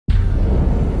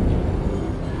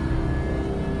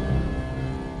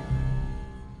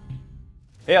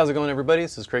Hey, how's it going everybody?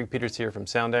 This is Craig Peters here from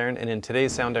Soundiron, and in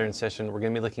today's Soundiron session we're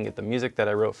going to be looking at the music that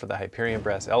I wrote for the Hyperion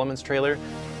Brass Elements trailer.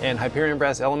 And Hyperion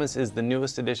Brass Elements is the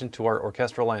newest addition to our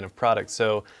orchestral line of products.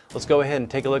 So let's go ahead and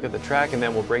take a look at the track, and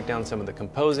then we'll break down some of the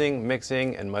composing,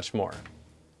 mixing, and much more.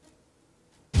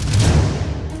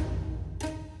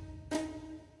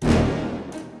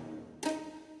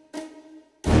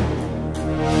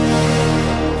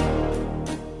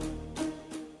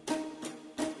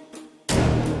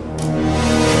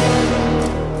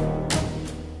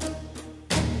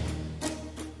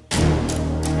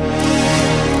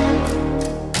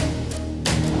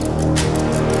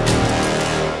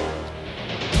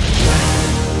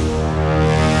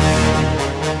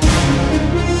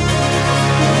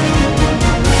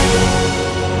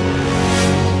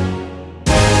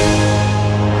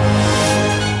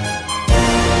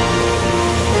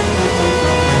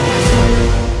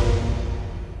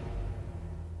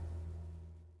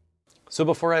 So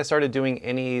before I started doing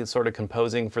any sort of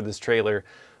composing for this trailer,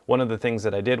 one of the things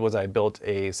that I did was I built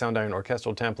a Soundiron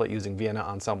orchestral template using Vienna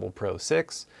Ensemble Pro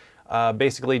 6.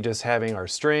 Basically just having our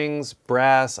strings,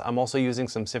 brass. I'm also using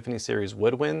some Symphony Series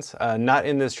woodwinds. Not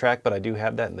in this track, but I do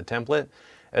have that in the template,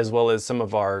 as well as some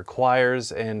of our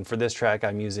choirs. And for this track,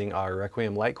 I'm using our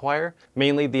Requiem Light Choir,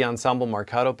 mainly the Ensemble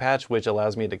Marcato patch, which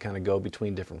allows me to kind of go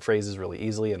between different phrases really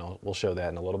easily, and we'll show that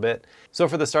in a little bit. So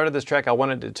for the start of this track, I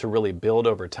wanted it to really build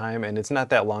over time, and it's not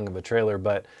that long of a trailer,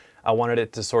 but I wanted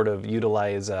it to sort of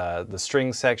utilize the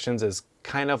string sections as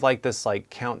kind of like this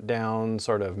countdown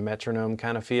sort of metronome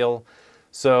kind of feel.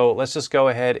 So let's just go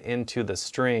ahead into the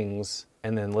strings,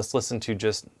 and then let's listen to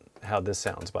just how this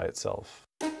sounds by itself.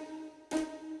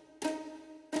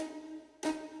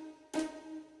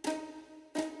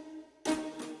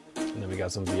 And then we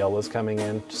got some violas coming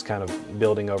in, just kind of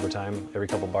building over time, every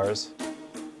couple bars.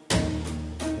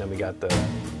 And then we got the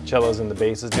cellos and the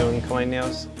basses doing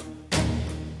coineos.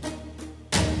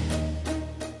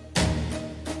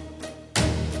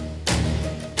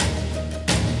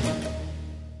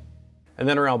 And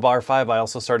then around bar 5, I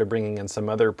also started bringing in some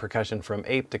other percussion from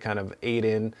Ape to kind of aid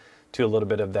in to a little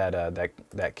bit of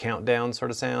that countdown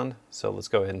sort of sound. So let's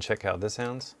go ahead and check how this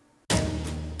sounds.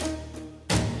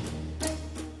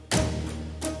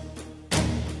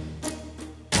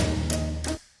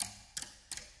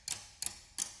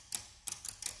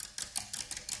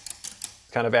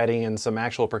 Kind of adding in some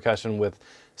actual percussion with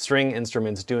string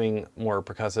instruments doing more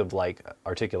percussive like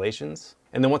articulations.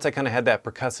 And then once I kind of had that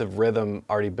percussive rhythm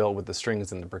already built with the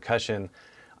strings and the percussion,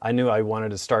 I knew I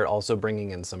wanted to start also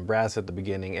bringing in some brass at the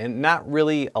beginning, and not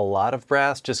really a lot of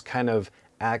brass, just kind of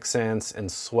accents and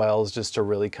swells just to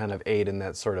really kind of aid in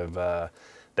that sort of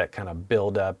that kind of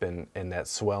build up and that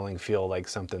swelling feel like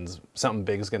something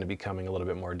big is going to be coming a little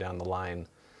bit more down the line.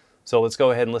 So let's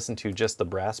go ahead and listen to just the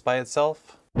brass by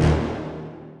itself.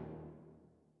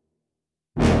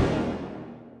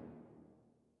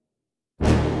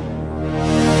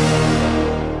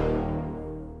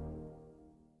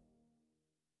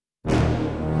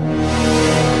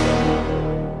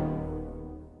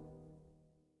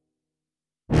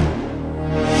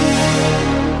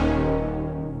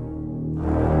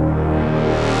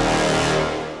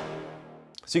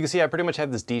 So you can see I pretty much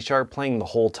have this D sharp playing the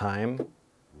whole time.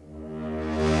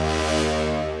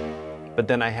 But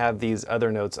then I have these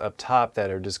other notes up top that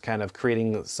are just kind of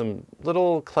creating some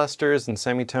little clusters and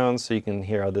semitones, so you can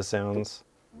hear how this sounds.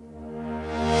 So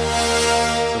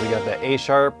we got the A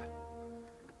sharp,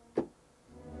 and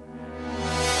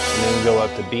then go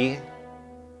up to B.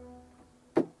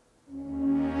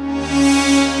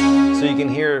 So you can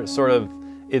hear sort of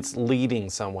it's leading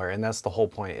somewhere, and that's the whole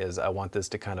point, is I want this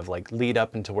to kind of like lead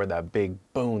up into where that big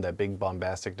boom, that big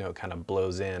bombastic note kind of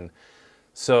blows in.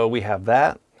 So we have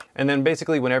that, and then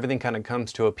basically when everything kind of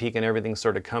comes to a peak and everything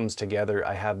sort of comes together,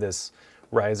 I have this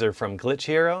riser from Glitch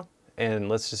Hero, and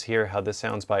let's just hear how this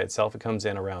sounds by itself. It comes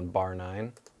in around bar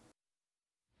 9.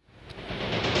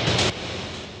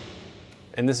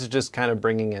 And this is just kind of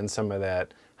bringing in some of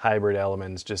that hybrid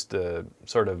elements just to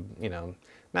sort of, you know,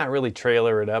 not really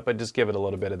trailer it up, but just give it a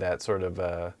little bit of that sort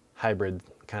of hybrid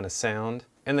kind of sound.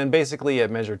 And then basically at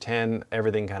measure 10,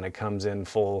 everything kind of comes in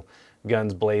full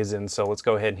guns blazing. So let's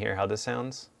go ahead and hear how this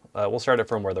sounds. We'll start it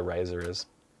from where the riser is.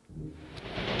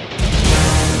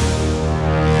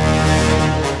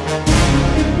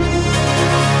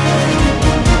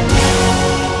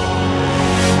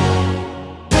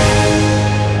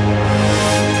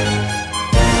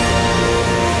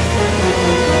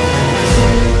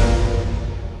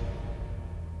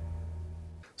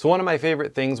 So one of my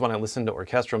favorite things when I listen to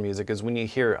orchestral music is when you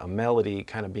hear a melody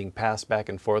kind of being passed back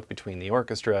and forth between the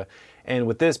orchestra. And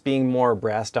with this being more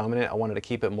brass dominant, I wanted to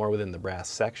keep it more within the brass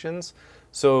sections.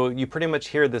 So you pretty much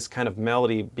hear this kind of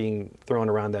melody being thrown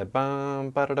around that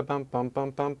bum ba da da bum bum bum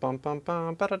bum bum bum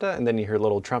bum ba da da, and then you hear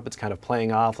little trumpets kind of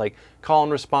playing off, like call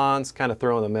and response, kind of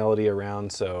throwing the melody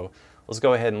around. So let's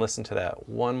go ahead and listen to that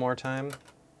one more time.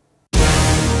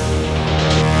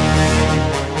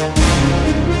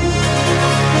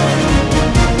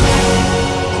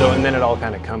 So, and then it all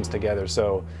kind of comes together.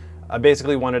 So I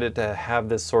basically wanted it to have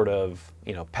this sort of,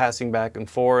 passing back and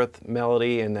forth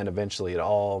melody, and then eventually it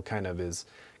all kind of is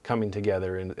coming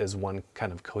together as one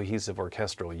kind of cohesive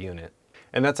orchestral unit.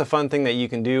 And that's a fun thing that you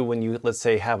can do when you, let's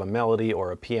say, have a melody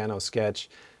or a piano sketch.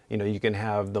 You can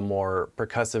have the more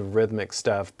percussive rhythmic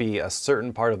stuff be a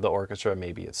certain part of the orchestra,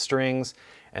 maybe it's strings,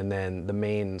 and then the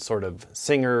main sort of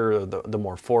singer, the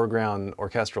more foreground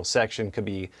orchestral section could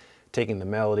be taking the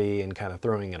melody and kind of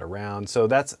throwing it around. So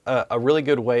that's a really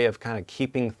good way of kind of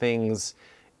keeping things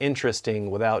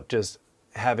interesting without just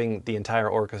having the entire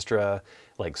orchestra,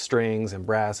 like strings and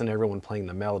brass and everyone playing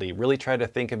the melody. Really try to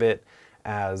think of it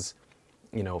as,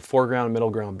 foreground, middle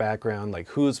ground, background, like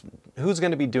who's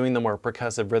going to be doing the more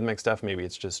percussive rhythmic stuff. Maybe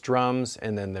it's just drums,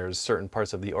 and then there's certain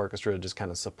parts of the orchestra just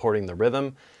kind of supporting the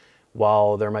rhythm,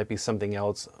 while there might be something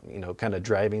else, kind of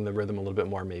driving the rhythm a little bit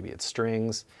more. Maybe it's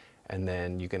strings. And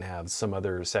then you can have some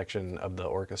other section of the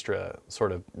orchestra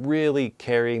sort of really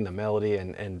carrying the melody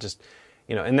and just,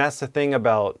 and that's the thing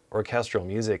about orchestral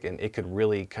music, and it could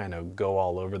really kind of go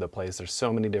all over the place. There's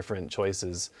so many different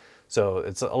choices. So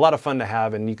it's a lot of fun to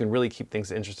have, and you can really keep things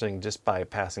interesting just by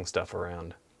passing stuff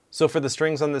around. So for the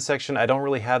strings on this section, I don't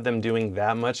really have them doing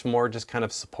that much more, just kind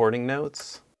of supporting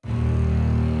notes.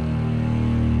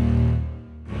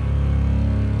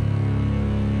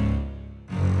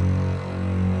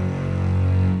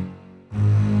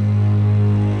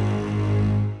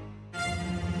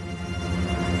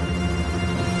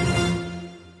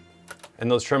 And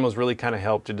those tremos really kind of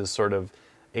help to just sort of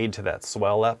aid to that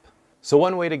swell up. So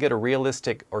one way to get a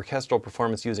realistic orchestral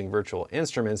performance using virtual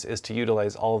instruments is to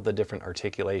utilize all of the different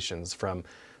articulations, from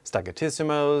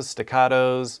staccatissimos,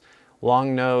 staccatos,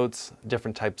 long notes,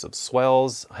 different types of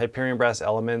swells. Hyperion Brass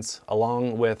Elements,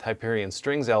 along with Hyperion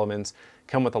Strings Elements,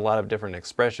 come with a lot of different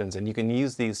expressions, and you can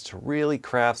use these to really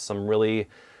craft some really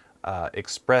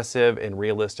expressive and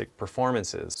realistic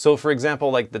performances. So for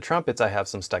example, like the trumpets, I have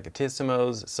some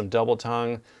staccatissimos, some double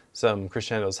tongue, some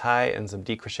crescendos high, and some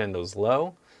decrescendos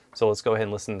low. So let's go ahead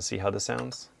and listen and see how this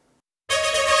sounds.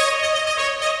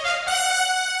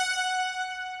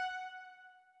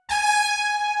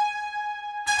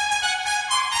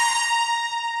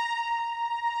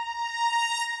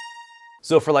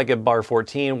 So for like a bar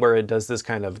 14, where it does this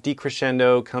kind of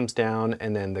decrescendo, comes down,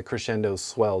 and then the crescendo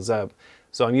swells up.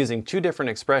 So I'm using two different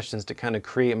expressions to kind of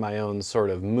create my own sort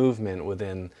of movement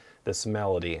within this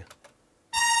melody.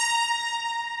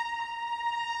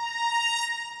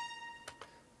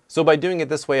 So by doing it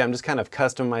this way, I'm just kind of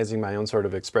customizing my own sort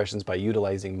of expressions by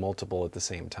utilizing multiple at the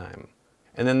same time.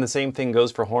 And then the same thing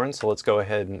goes for horns, so let's go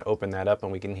ahead and open that up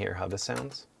and we can hear how this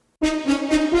sounds.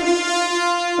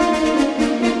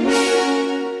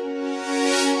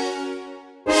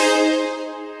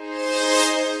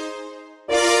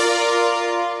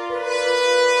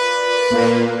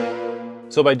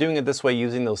 So by doing it this way,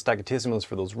 using those staccatissimos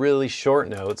for those really short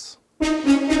notes, that's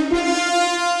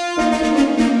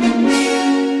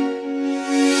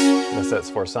that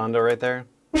sforzando right there.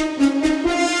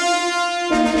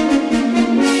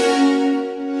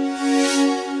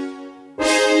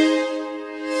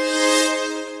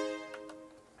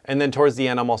 And then towards the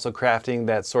end, I'm also crafting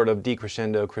that sort of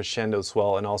decrescendo, crescendo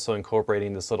swell, and also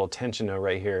incorporating this little tension note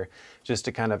right here, just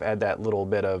to kind of add that little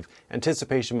bit of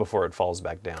anticipation before it falls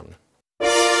back down.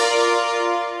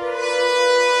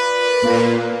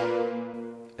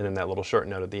 And then that little short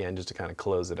note at the end just to kind of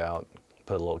close it out,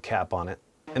 put a little cap on it.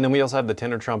 And then we also have the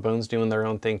tenor trombones doing their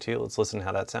own thing too. Let's listen to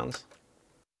how that sounds.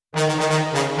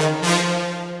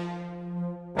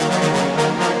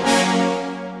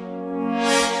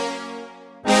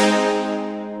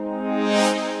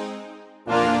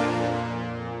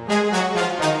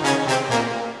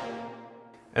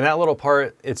 And that little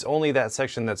part, it's only that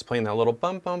section that's playing that little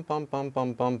bum, bum, bum, bum,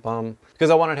 bum, bum, bum.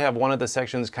 Because I wanted to have one of the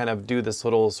sections kind of do this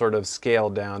little sort of scale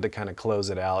down to kind of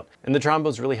close it out. And the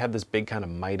trombones really have this big kind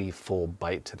of mighty full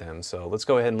bite to them. So let's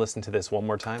go ahead and listen to this one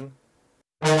more time.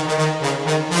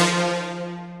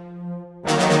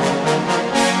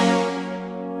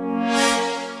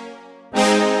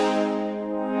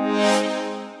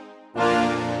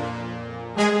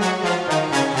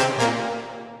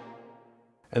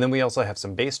 And then we also have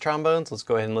some bass trombones. Let's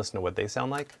go ahead and listen to what they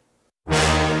sound like.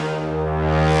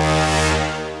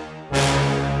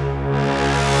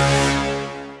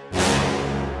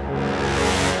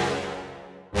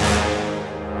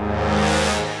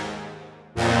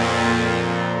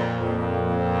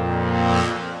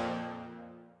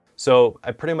 So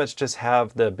I pretty much just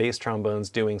have the bass trombones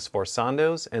doing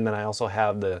sforzandos, and then I also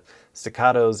have the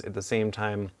staccatos at the same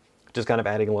time, just kind of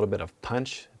adding a little bit of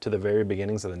punch to the very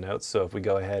beginnings of the notes. So if we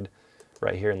go ahead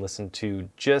right here and listen to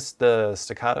just the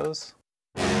staccatos.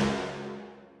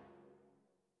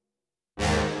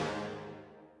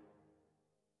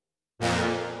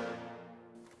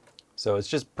 So it's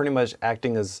just pretty much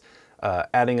acting as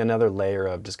adding another layer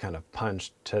of just kind of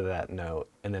punch to that note.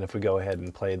 And then if we go ahead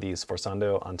and play the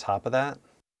sforzando on top of that.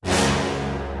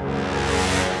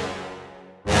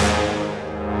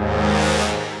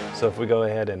 So if we go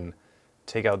ahead and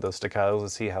take out those staccatos,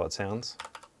 let's see how it sounds.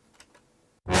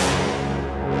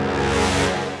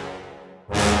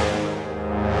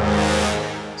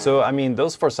 So I mean,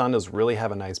 those sforzandos really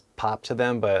have a nice pop to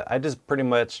them, but I just pretty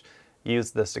much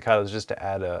use the staccatos just to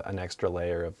add an extra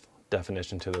layer of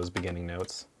definition to those beginning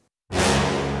notes.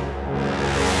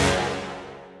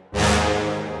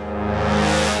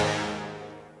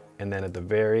 And then at the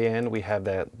very end, we have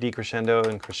that decrescendo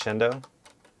and crescendo.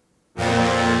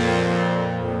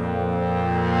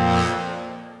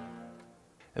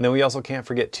 And then we also can't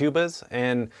forget tubas.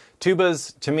 And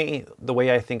tubas, to me, the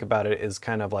way I think about it is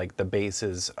kind of like the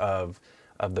bases of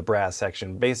the brass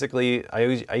section. Basically,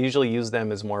 I usually use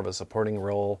them as more of a supporting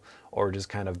role or just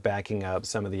kind of backing up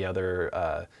some of the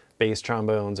other bass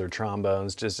trombones or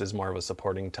trombones, just as more of a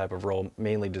supporting type of role,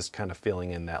 mainly just kind of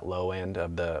filling in that low end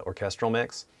of the orchestral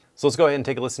mix. So let's go ahead and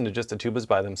take a listen to just the tubas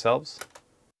by themselves.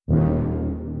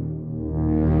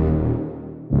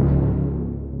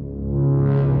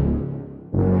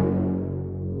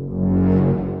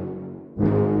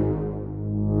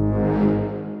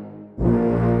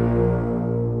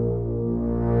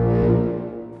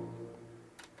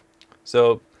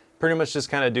 So pretty much just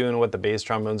kind of doing what the bass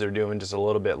trombones are doing, just a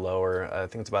little bit lower. I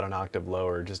think it's about an octave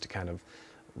lower, just to kind of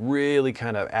really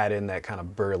kind of add in that kind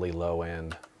of burly low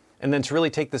end. And then to really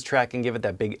take this track and give it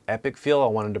that big epic feel, I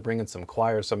wanted to bring in some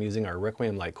choir, so I'm using our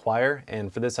Requiem-like choir,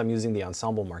 and for this I'm using the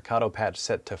ensemble marcato patch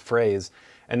set to phrase,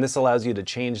 and this allows you to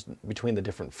change between the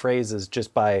different phrases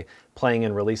just by playing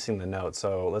and releasing the note.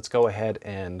 So let's go ahead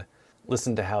and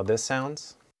listen to how this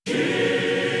sounds.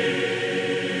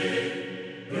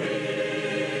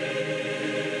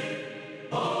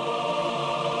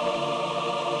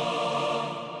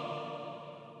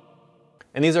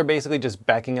 And these are basically just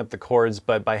backing up the chords,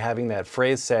 but by having that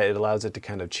phrase set, it allows it to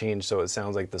kind of change so it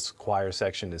sounds like this choir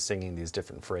section is singing these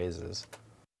different phrases.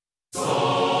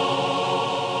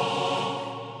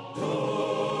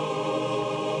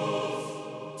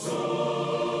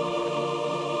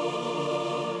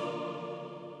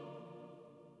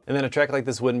 And then a track like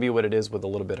this wouldn't be what it is with a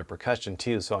little bit of percussion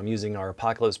too. So I'm using our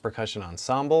Apocalypse Percussion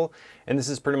Ensemble, and this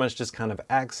is pretty much just kind of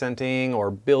accenting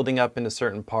or building up into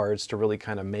certain parts to really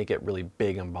kind of make it really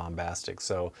big and bombastic.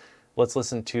 So let's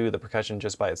listen to the percussion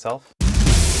just by itself.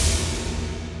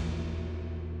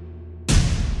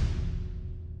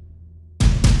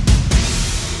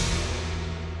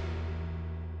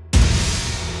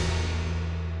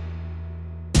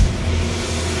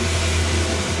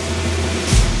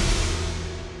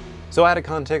 So out of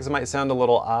context, it might sound a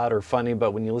little odd or funny,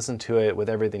 but when you listen to it with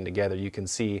everything together, you can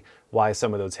see why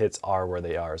some of those hits are where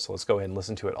they are. So let's go ahead and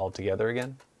listen to it all together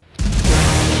again.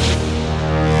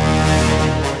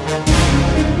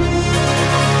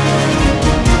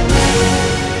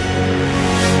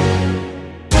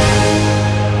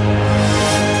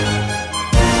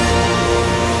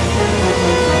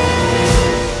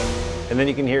 And then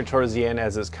you can hear towards the end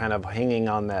as it's kind of hanging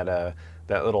on that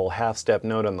that little half-step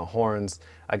note on the horns.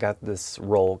 I got this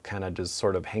roll kind of just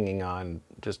sort of hanging on,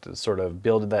 just to sort of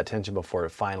build that tension before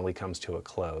it finally comes to a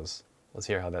close. Let's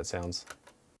hear how that sounds.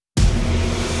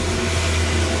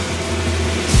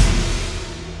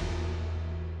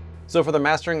 So for the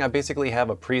mastering, I basically have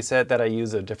a preset that I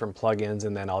use of different plugins,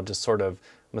 and then I'll just sort of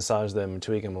massage them and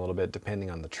tweak them a little bit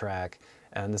depending on the track.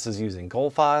 And this is using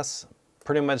Gullfoss,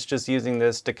 pretty much just using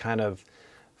this to kind of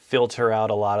filter out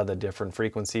a lot of the different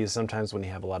frequencies. Sometimes when you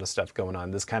have a lot of stuff going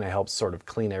on, this kind of helps sort of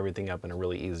clean everything up in a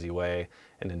really easy way,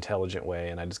 an intelligent way,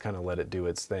 and I just kind of let it do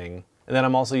its thing. And then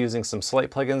I'm also using some Slate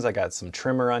plugins. I got some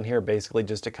trimmer on here, basically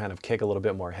just to kind of kick a little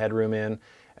bit more headroom in,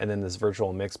 and then this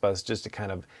virtual mix bus just to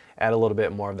kind of add a little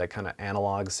bit more of that kind of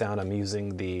analog sound. I'm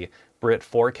using the Brit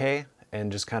 4K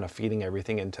and just kind of feeding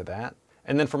everything into that.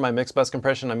 And then for my mix bus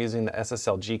compression, I'm using the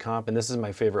SSL G-Comp, and this is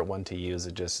my favorite one to use.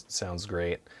 It just sounds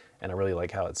great, and I really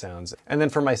like how it sounds. And then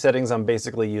for my settings, I'm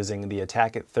basically using the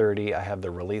attack at 30. I have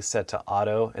the release set to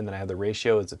auto, and then I have the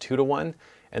ratio as a 2:1.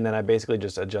 And then I basically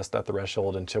just adjust that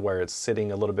threshold into where it's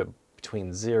sitting a little bit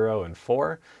between 0 and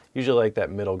 4. Usually like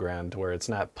that middle ground where it's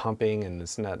not pumping and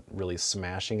it's not really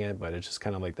smashing it, but it's just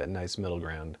kind of like that nice middle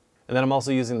ground. And then I'm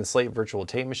also using the Slate Virtual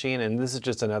Tape Machine, and this is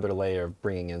just another layer of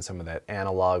bringing in some of that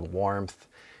analog warmth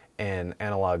and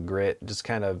analog grit, just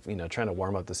kind of, you know, trying to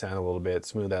warm up the sound a little bit,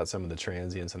 smooth out some of the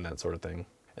transients and that sort of thing.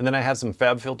 And then I have some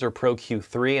FabFilter Pro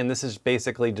Q3, and this is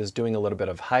basically just doing a little bit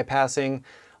of high passing,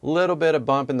 a little bit of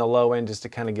bump in the low end just to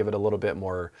kind of give it a little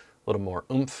more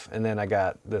oomph. And then I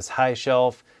got this high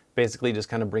shelf, basically just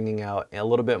kind of bringing out a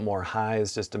little bit more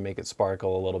highs just to make it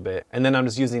sparkle a little bit. And then I'm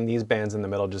just using these bands in the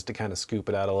middle just to kind of scoop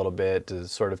it out a little bit to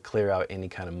sort of clear out any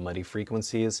kind of muddy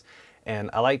frequencies. And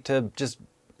I like to just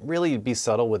really be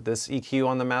subtle with this EQ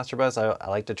on the master bus. I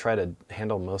like to try to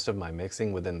handle most of my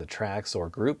mixing within the tracks or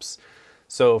groups.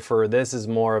 So for this is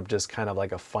more of just kind of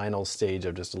like a final stage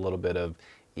of just a little bit of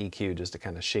EQ just to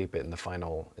kind of shape it in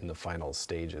the final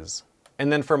stages.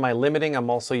 And then for my limiting,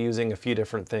 I'm also using a few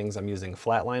different things. I'm using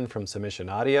Flatline from Submission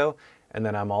Audio, and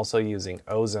then I'm also using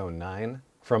Ozone 9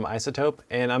 from Isotope.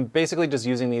 And I'm basically just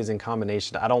using these in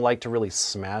combination. I don't like to really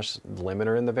smash the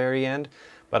limiter in the very end,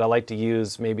 but I like to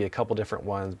use maybe a couple different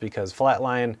ones because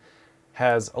Flatline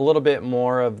has a little bit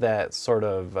more of that sort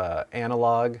of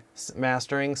analog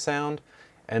mastering sound.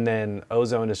 And then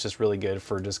Ozone is just really good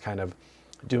for just kind of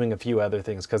doing a few other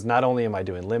things, because not only am I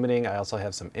doing limiting, I also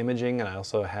have some imaging, and I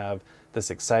also have this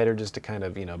exciter just to kind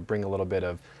of, you know, bring a little bit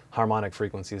of harmonic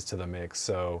frequencies to the mix.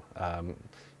 So,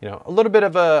 you know, a little bit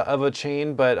of a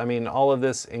chain, but I mean, all of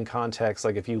this in context,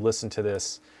 like if you listen to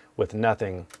this with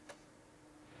nothing,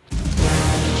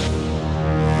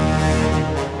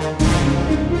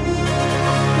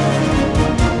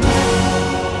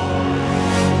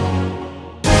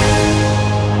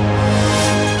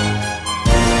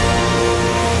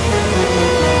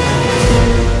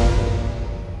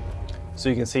 so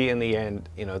you can see in the end,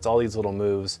 you know, it's all these little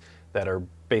moves that are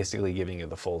basically giving you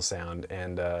the full sound.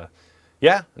 And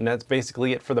yeah, and that's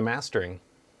basically it for the mastering.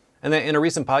 And then in a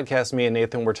recent podcast, me and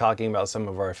Nathan were talking about some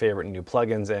of our favorite new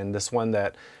plugins, and this one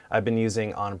that I've been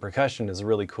using on percussion is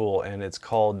really cool, and it's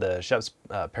called the Scheps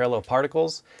Parallel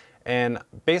Particles. And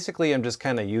basically I'm just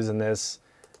kind of using this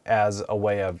as a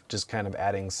way of just kind of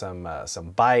adding some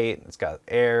bite. It's got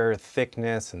air,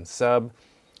 thickness, and sub.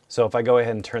 So if I go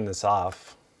ahead and turn this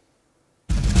off,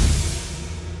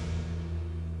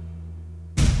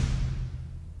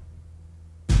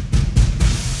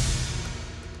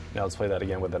 now let's play that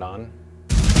again with it on.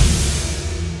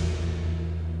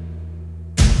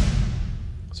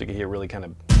 So you can hear really kind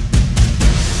of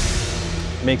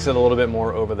makes it a little bit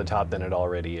more over the top than it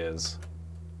already is.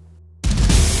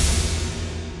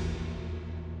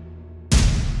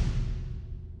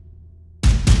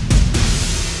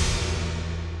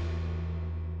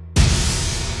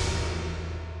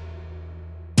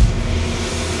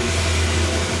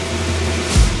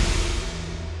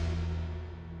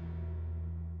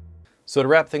 So to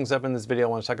wrap things up in this video, I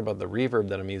want to talk about the reverb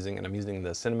that I'm using, and I'm using the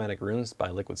Cinematic Runes by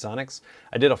Liquid Sonics.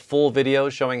 I did a full video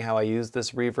showing how I use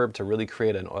this reverb to really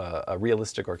create a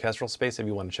realistic orchestral space. If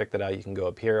you want to check that out, you can go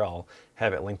up here. I'll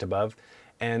have it linked above.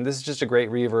 And this is just a great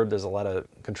reverb. There's a lot of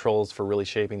controls for really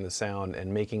shaping the sound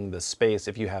and making the space,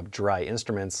 if you have dry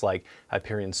instruments like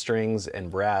Hyperion strings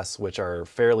and brass, which are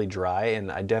fairly dry,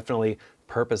 and I definitely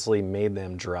purposely made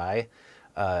them dry.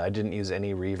 I didn't use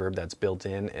any reverb that's built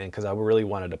in, and because I really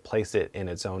wanted to place it in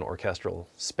its own orchestral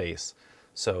space.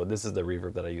 So this is the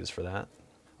reverb that I use for that.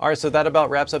 Alright, so that about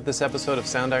wraps up this episode of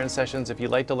Soundiron Sessions. If you'd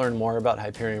like to learn more about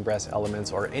Hyperion Brass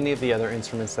Elements or any of the other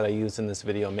instruments that I used in this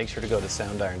video, make sure to go to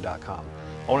soundiron.com.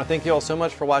 I want to thank you all so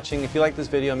much for watching. If you like this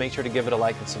video, make sure to give it a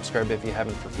like and subscribe if you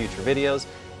haven't for future videos.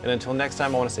 And until next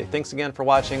time, I want to say thanks again for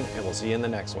watching, and we'll see you in the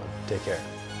next one. Take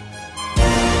care.